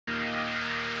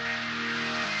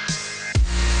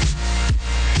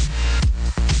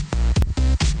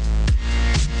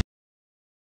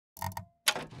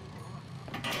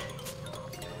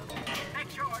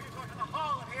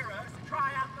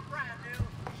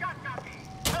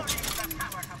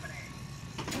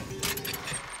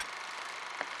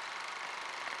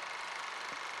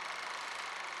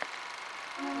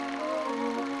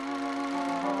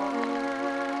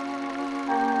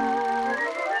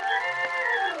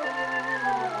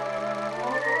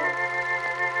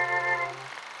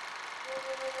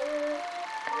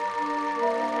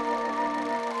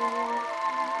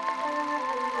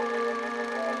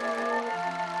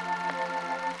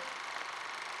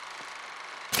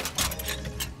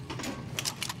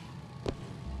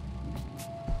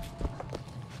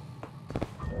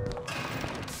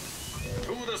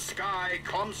sky,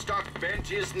 Comstock bent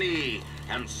his knee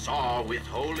and saw with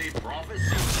holy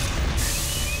prophecy.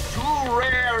 Too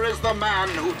rare is the man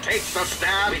who takes a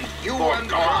stand you for and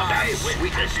God and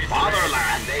sweetest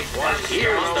fatherland. For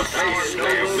here's the place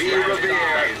where we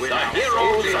revere the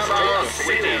heroes of our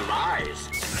city rise.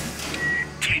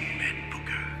 10 men,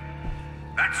 Booker.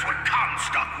 That's what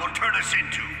Comstock will turn us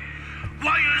into.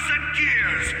 Wires and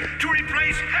gears to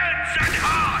replace heads and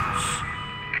hearts.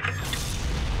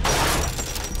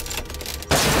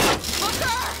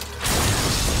 Booker!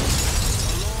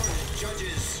 The Lord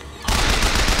judges.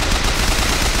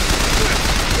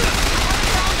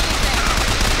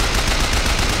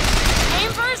 Aim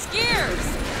for his gears!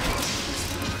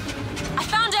 I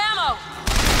found ammo!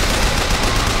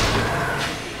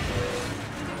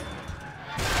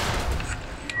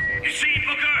 You see,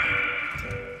 Booker?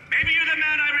 Maybe you're the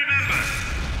man I remember.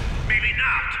 Maybe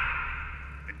not.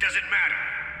 It doesn't matter.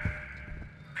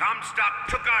 Comstock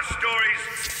took our stories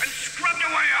and scrubbed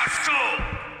away our soul.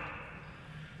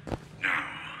 Now,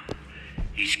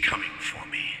 he's coming for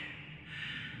me.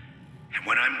 And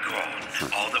when I'm gone,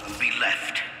 all that will be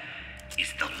left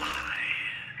is the lie.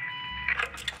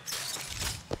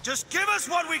 Just give us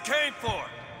what we came for!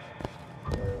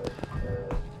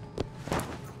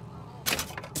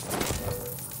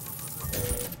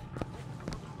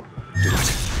 Do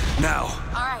it. Now!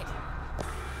 All right.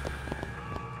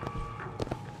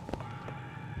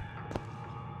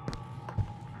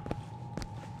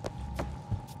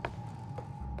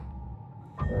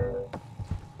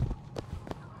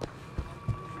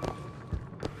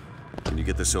 Can you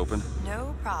get this open?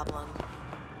 No problem.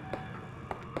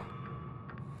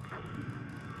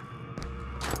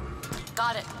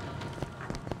 Got it.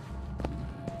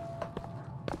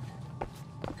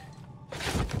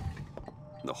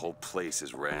 The whole place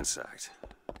is ransacked.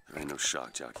 There ain't no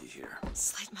shock jockey here.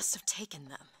 Slate must have taken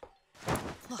them.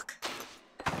 Look.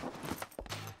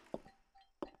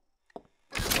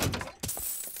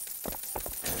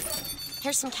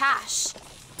 Here's some cash.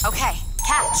 Okay,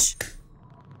 catch.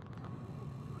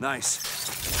 Nice.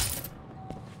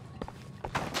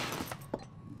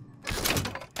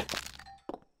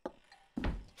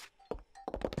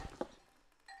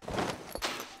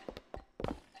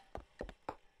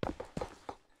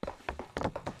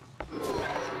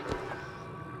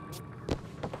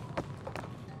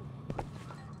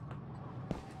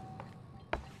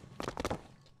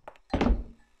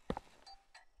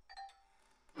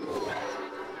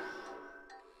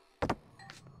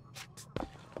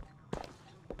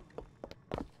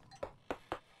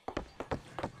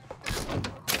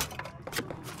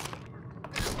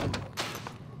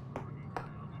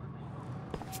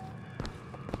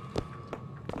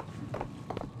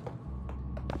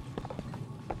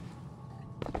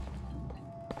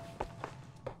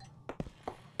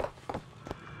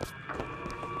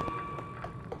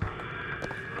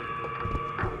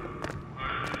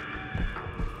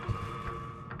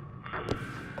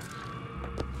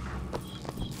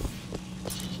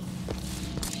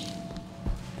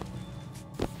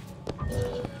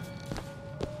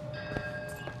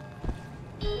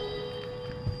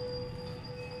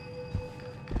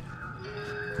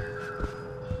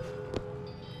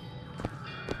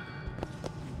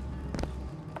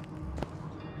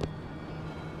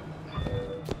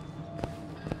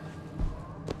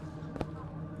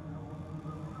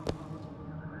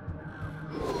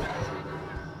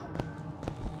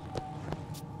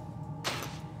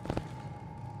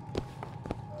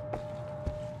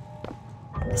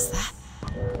 Is that?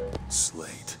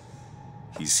 Slate.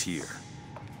 He's here.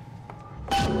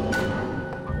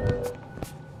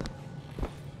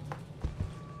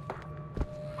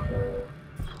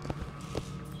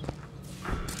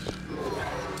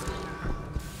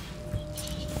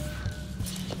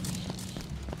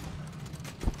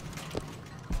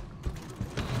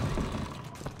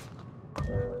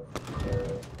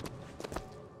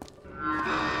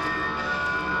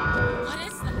 What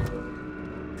is that?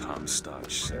 Comstock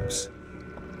ships.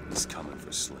 He's coming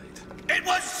for Slate. It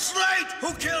was Slate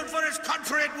who killed for his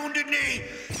country at Wounded Knee!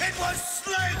 It was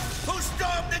Slate who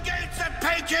stormed the gates at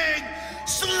Peking!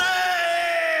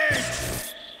 Slate!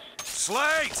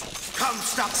 Slate!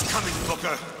 Comstock's coming,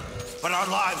 Booker. But our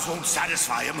lives won't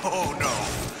satisfy him, oh no.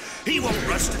 He won't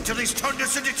rest until he's turned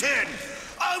us into tin.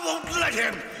 I won't let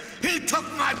him. He took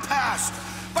my past,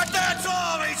 but that's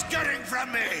all he's getting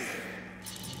from me.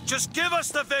 Just give us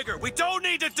the Vigor! We don't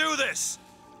need to do this!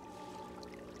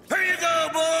 Here you go,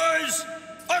 boys!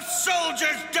 A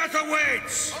soldier's death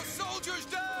awaits! A soldier's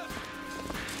death!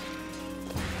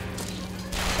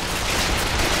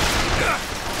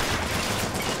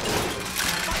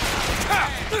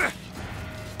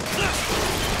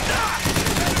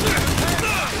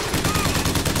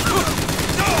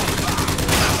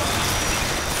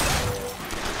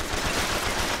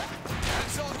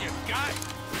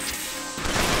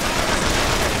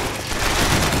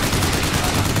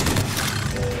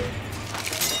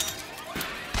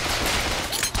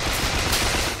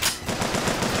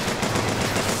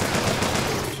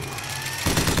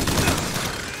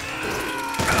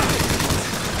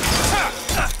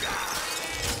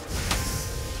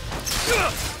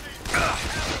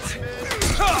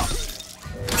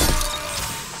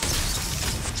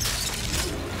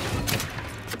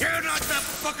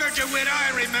 Booker DeWitt I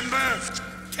remember.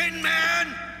 Tin Man!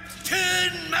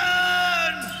 Tin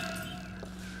Man!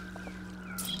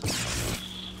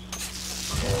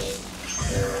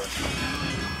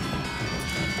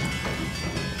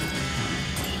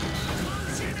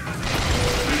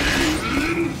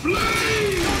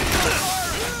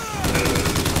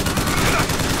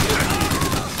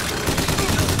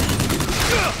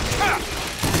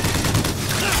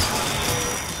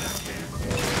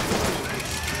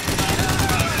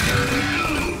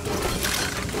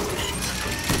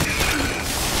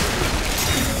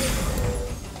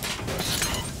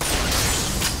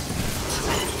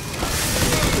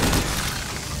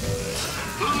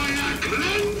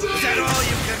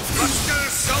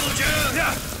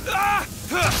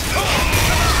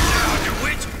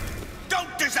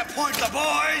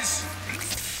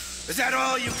 Is that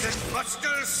all you can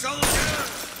muster, soldier?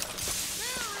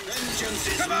 Vengeance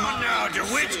is Come on mine, now,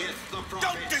 DeWitt! saith the prophet.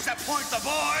 Don't disappoint the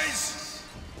boys!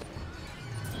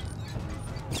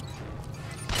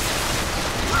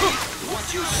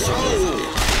 What you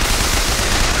sow!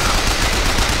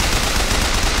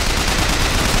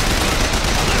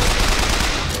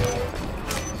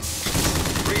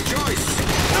 Rejoice!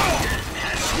 Death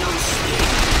has no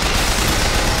sting!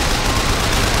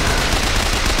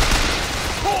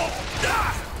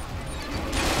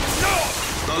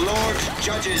 The Lord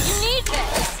judges. You need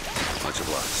this! Much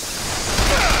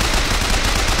obliged.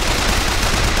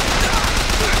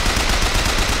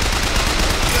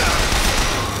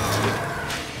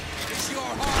 It's your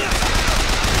heart.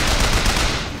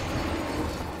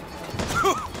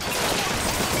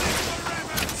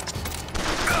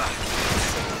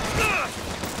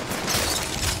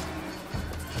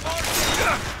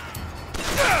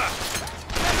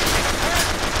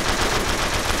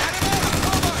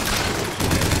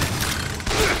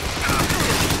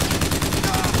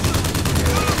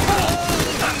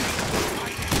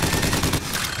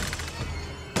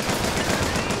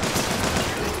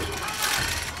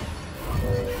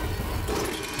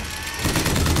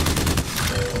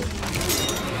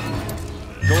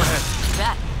 Go ahead.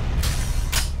 Bet.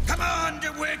 Come on,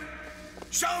 DeWitt!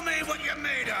 Show me what you're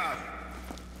made of!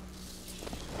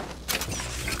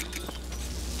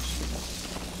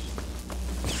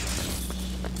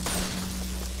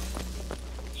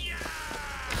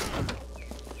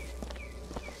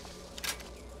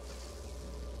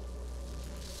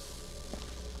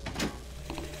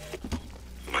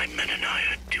 My men and I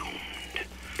are doomed.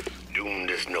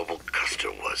 Doomed as noble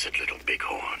Custer was at Little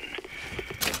Bighorn.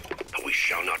 But we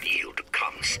shall not yield to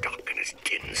Comstock and his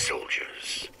tin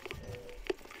soldiers.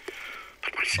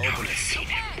 But my scout has seen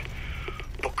him.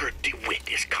 Booker DeWitt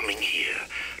is coming here,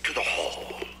 to the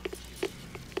hall.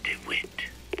 DeWitt.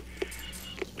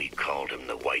 We called him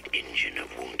the White Injun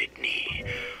of Wounded Knee,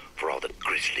 for all the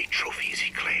grisly trophies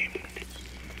he claimed.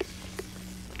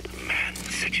 A man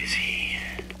such as he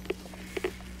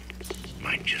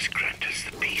might just grant us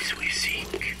the peace we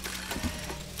seek.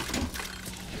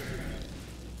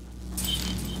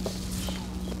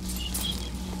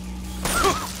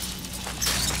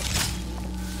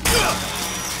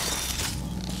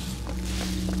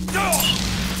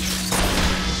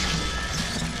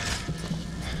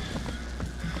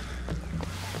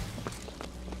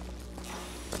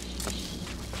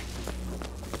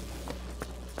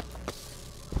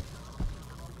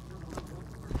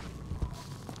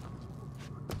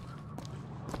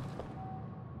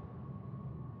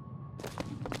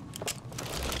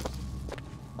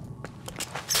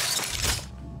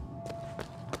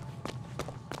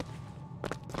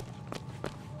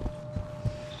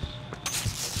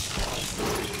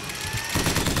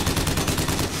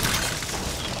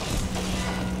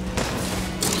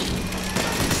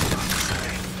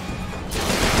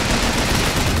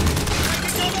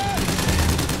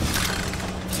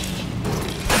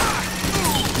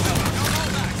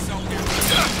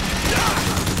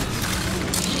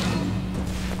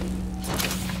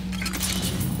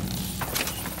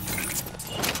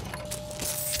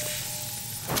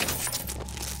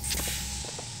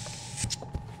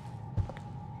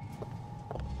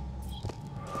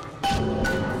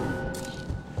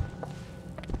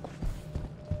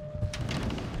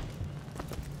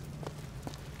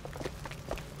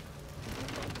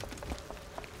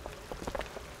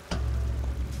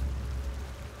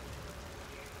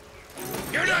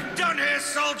 You're not done here,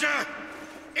 soldier!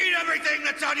 Eat everything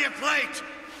that's on your plate!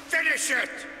 Finish it!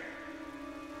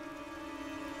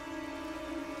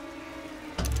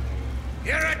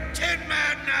 You're a Tin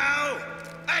Man now!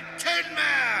 A Tin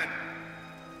Man!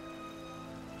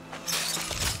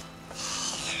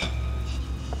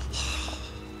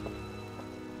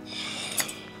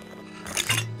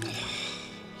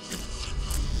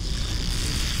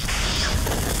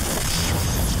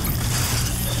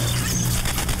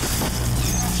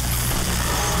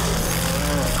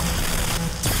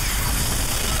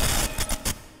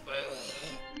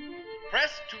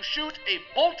 to shoot a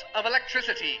bolt of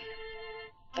electricity.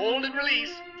 Hold and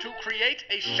release to create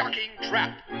a shocking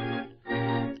trap. You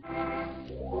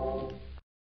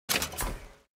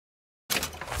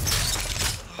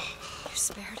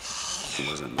spared him. He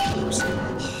wasn't the worst.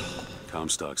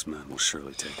 Comstock's men will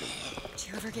surely take him. Do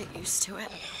you ever get used to it?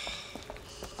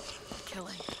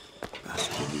 Killing.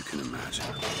 Faster than you can imagine.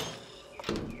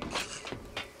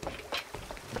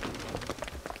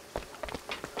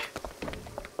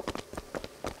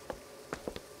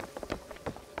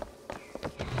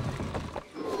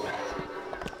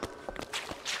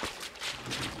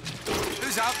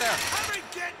 Who's out there? Hurry,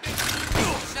 get me!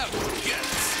 No,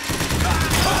 yes!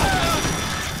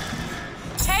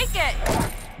 Take it!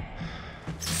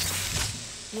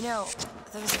 You know,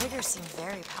 those Vigors seem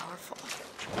very powerful.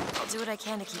 I'll do what I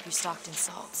can to keep you stocked in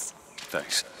salts.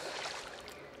 Thanks.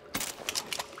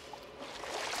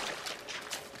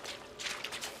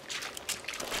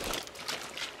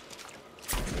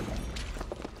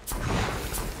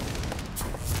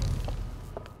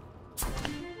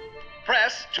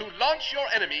 Press to launch your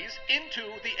enemies into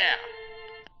the air.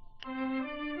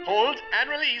 Hold and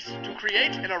release to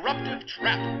create an eruptive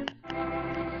trap.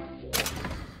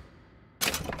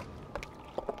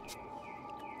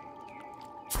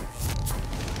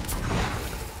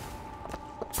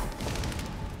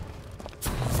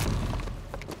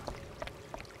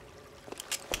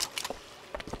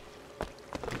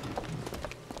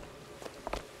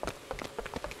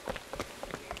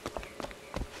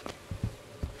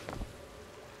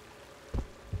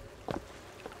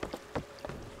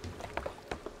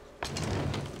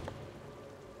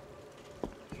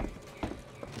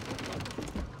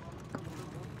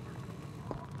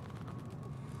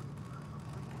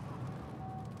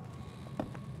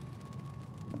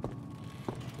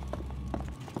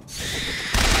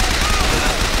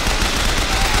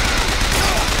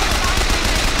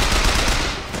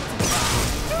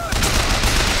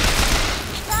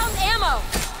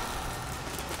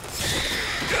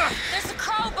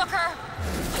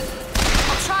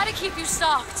 Keep you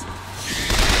stocked.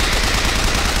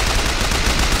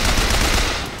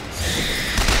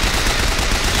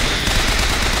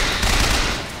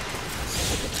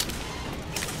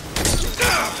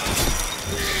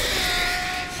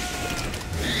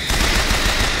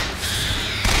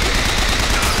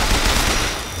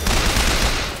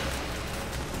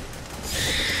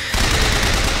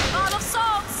 Out of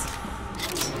salts.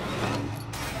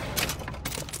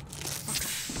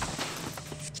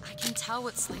 I can tell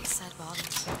what Slate said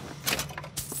bothers you.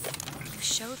 You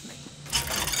showed me.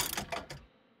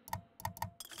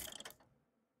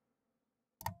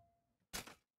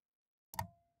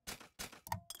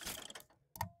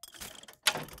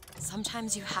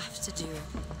 Sometimes you have to do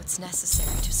what's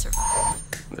necessary to survive.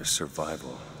 There's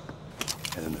survival,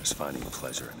 and then there's finding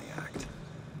pleasure in the act.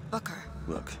 Booker.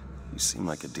 Look, you seem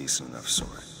like a decent enough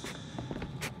sort.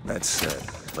 That said,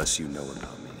 the less you know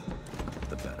about me,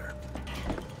 the better.